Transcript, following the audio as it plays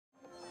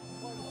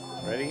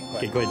Ready?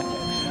 Okay, go ahead.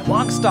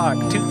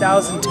 Longstock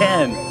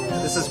 2010.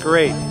 This is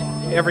great.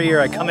 Every year,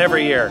 I come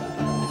every year.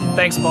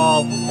 Thanks,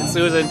 Paul and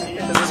Susan.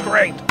 This is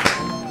great.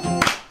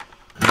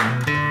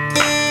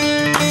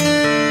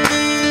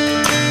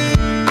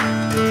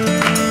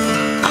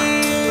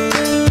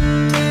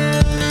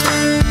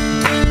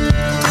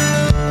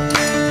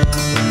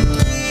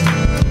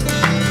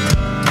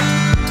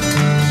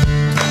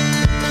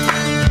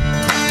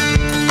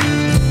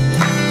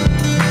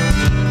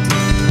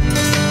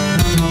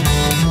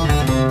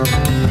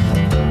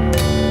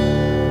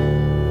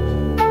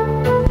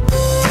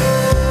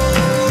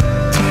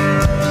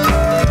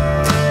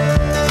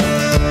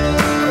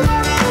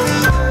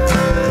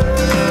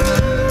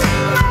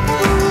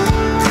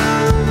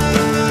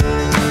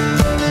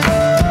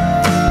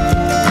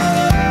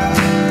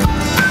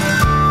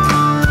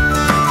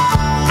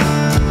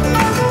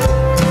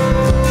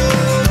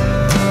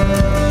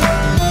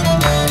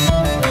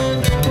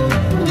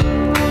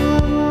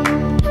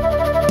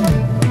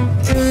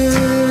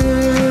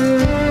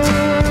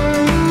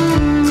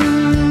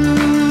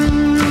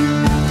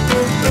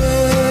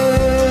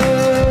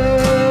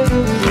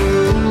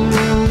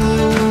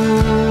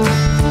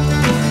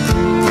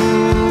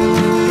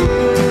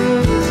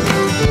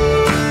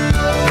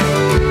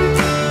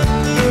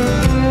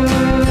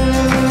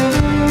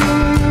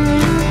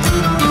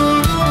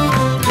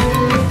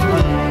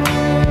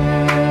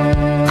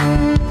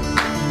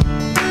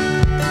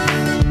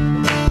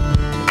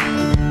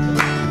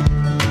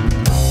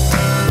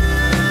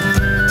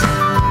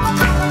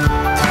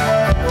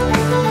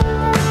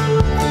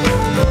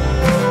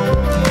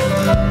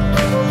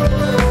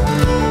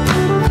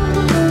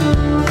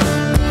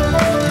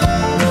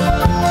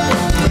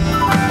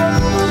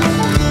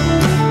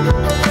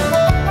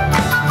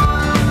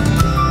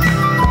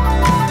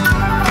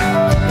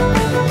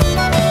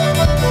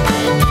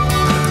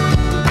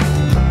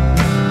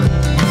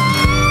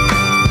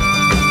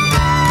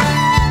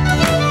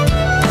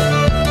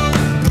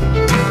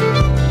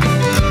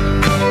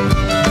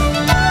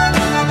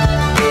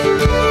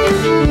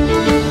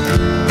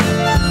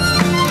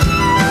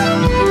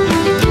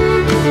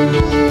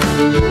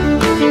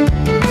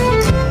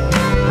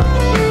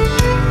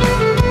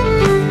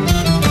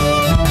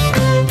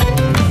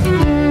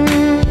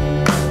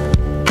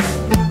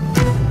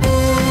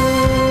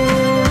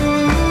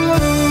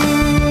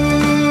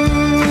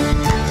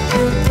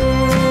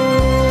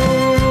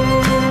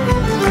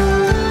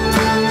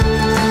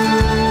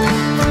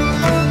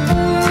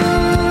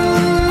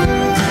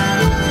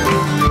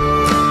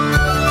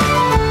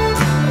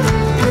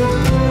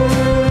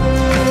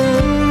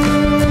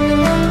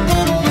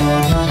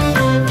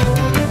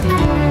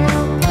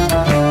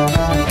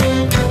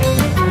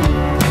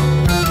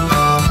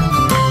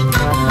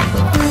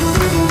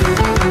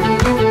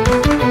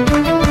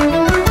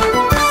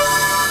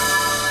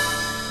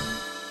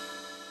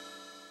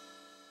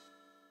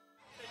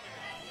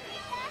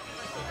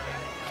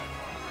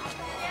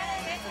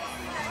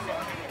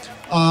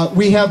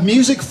 We have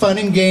music, fun,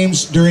 and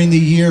games during the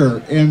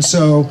year, and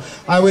so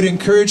I would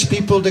encourage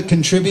people to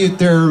contribute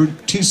their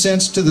 2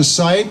 cents to the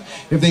site.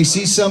 If they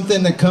see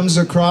something that comes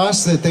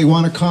across that they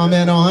want to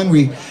comment on,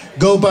 we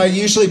go by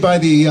usually by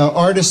the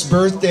artist's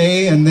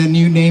birthday, and then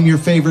you name your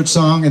favorite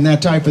song and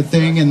that type of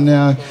thing,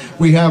 and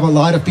we have a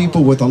lot of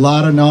people with a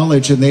lot of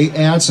knowledge, and they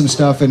add some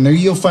stuff, and there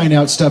you'll find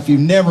out stuff you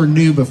never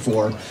knew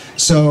before.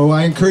 So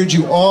I encourage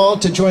you all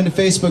to join the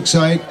Facebook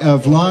site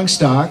of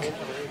Longstock.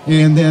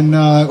 And then,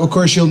 of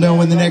course, you'll know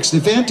when the next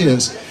event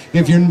is.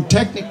 If you're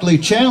technically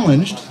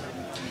challenged,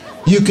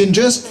 you can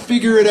just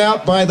figure it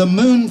out by the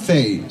moon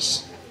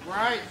phase.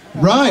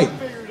 Right.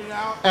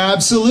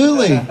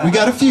 Absolutely. We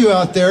got a few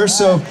out there.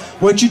 So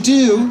what you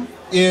do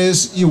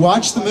is you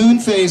watch the moon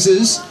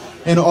phases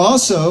and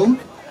also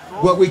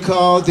what we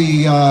call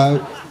the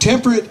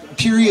temperate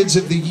periods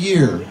of the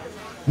year.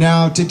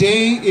 Now,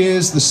 today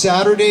is the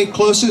Saturday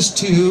closest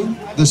to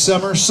the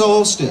summer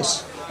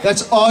solstice.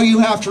 That's all you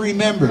have to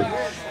remember.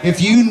 If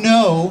you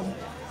know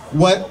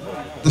what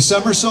the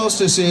summer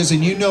solstice is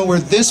and you know where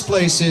this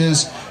place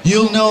is,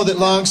 you'll know that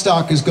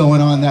Longstock is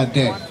going on that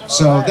day.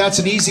 So that's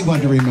an easy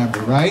one to remember,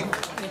 right?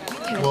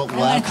 Well,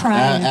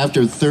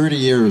 after 30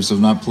 years of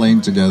not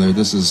playing together,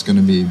 this is going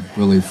to be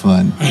really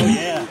fun.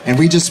 And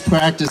we just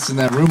practiced in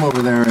that room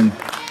over there, and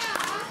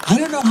I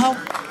don't know how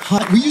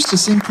high. We used to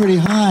sing pretty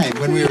high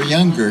when we were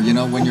younger, you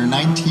know, when you're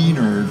 19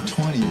 or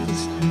 20.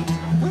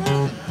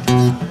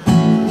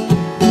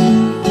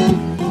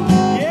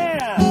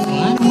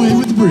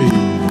 With the breeze.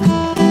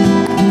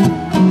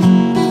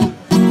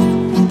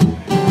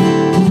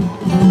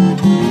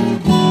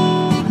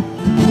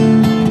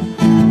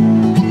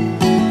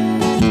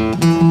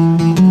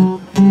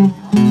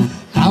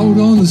 Out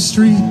on the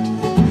street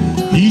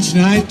each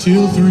night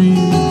till 3,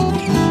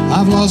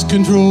 I've lost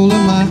control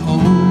of my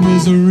own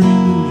misery.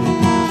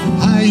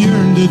 I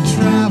yearn to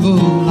travel,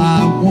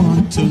 I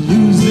want to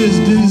lose this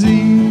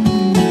disease.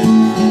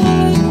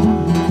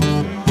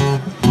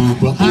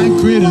 Well, I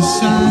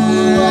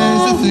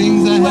criticize the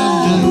things I have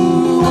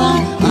done.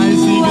 I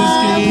seek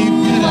escape,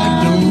 yet I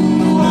don't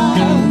know I've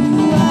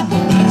got.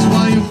 That's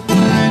why you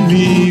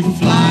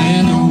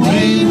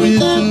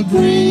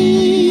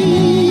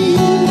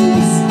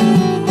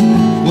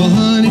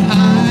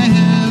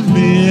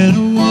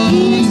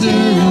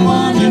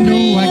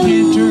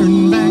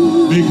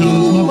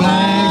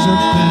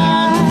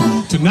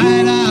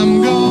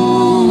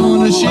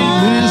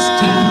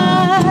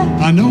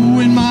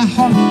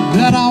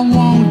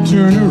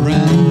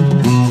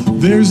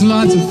There's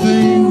lots of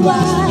things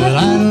that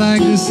I'd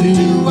like to see.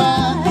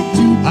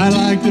 I'd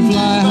like to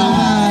fly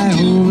high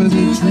over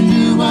the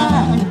tree.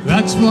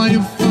 That's why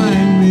you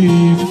find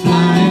me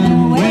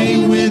flying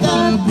away with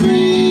the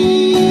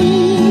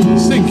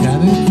breeze. Sing,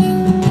 Hattic.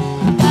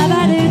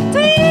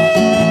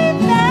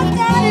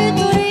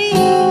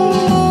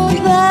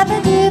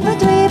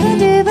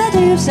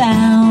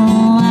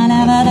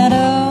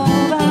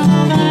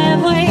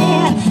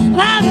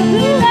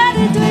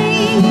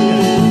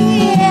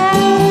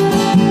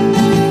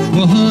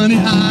 Well, honey,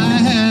 I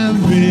have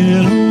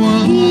been a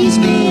wonder.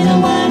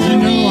 You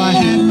know, I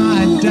had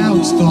my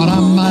doubts, thought I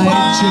might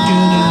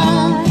chicken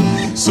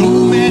out. So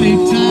many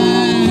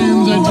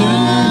times I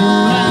turned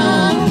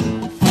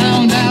around,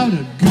 found out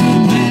a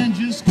good man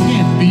just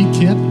can't be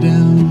kept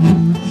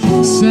down.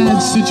 Sad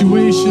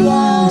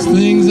situations,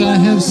 things I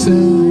have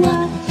said,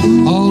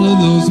 all of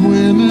those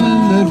women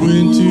that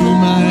went to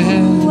my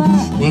head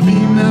will be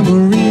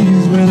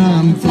memories when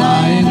I'm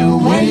flying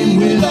away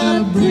with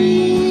a breeze.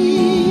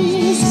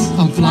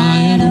 I'm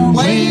flying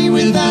away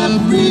with a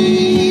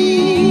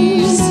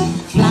breeze.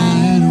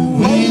 Flying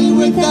away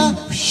with a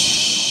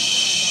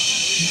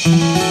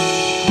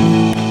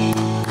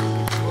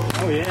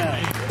Oh, yeah.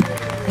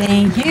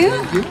 Thank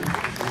you.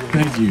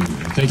 Thank you.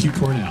 Thank you,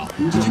 Cornell.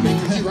 Did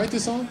you write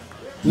this song?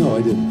 No,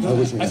 I didn't. I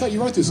wish I thought you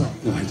wrote this song.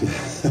 No, I didn't.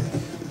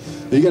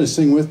 You got to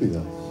sing with me,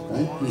 though,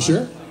 right? You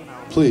sure?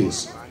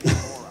 Please.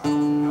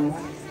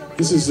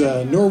 This is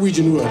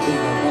Norwegian Wood.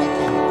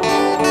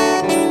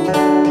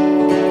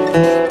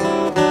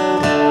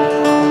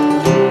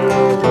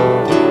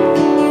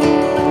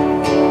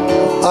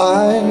 I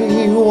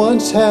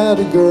once had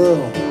a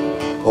girl,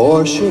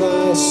 or should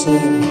I say,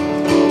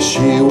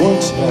 she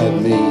once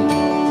had me.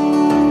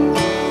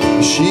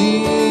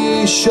 She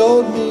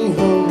showed me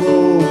her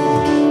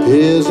road,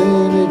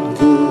 isn't it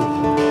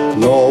good,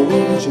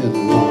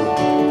 Norwegian wood.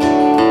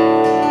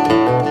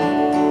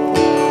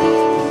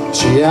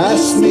 She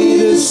asked me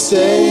to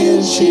stay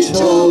and she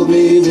told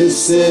me to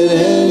sit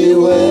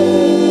anywhere.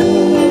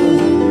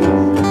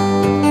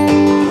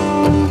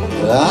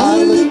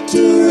 I looked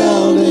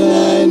around and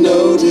I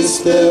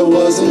noticed there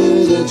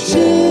wasn't a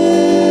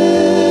chair.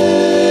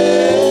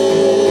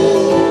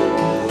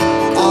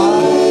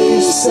 I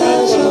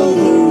sat on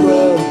her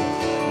rug,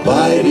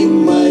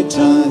 biding my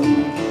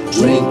time,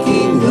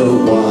 drinking her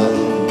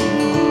wine.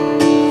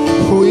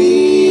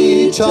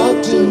 We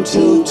talked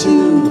until 2,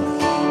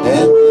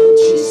 and then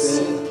she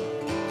said,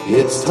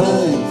 it's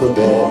time for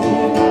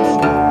bed.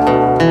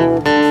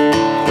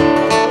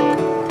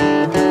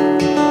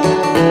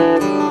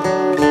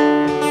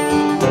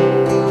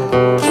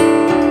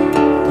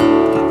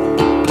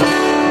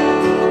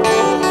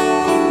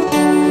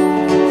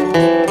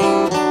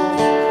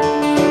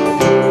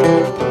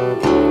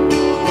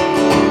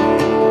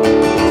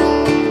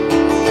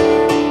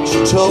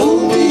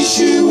 Told me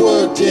she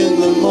worked in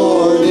the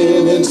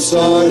morning and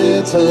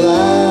started to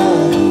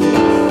laugh.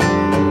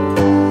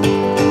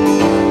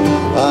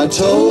 I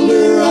told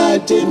her I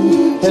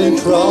didn't and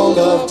crawled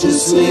off to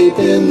sleep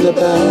in the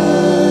bath.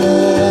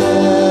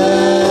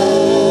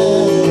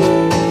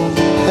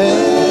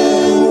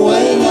 And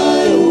when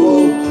I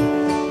awoke,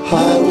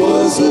 I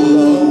was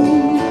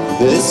alone.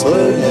 This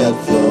bird had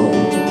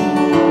flown.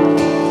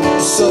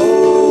 So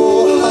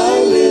I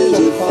lit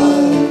a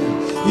fire.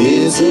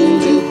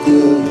 Isn't it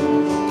good,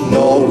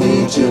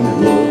 Norwegian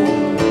wood?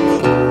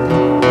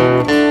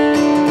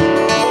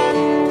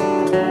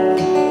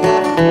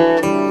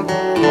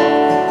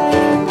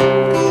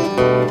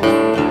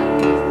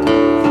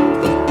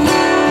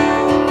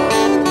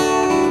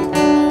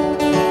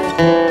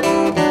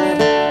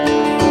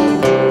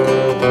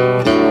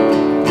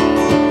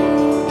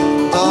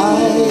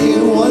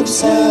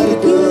 Had a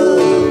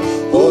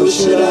girl, or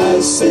should I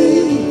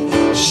say,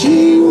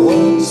 she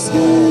once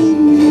had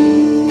me.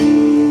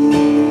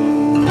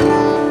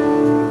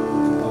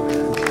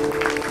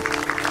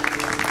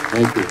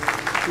 Thank you.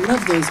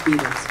 Love those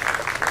Beatles.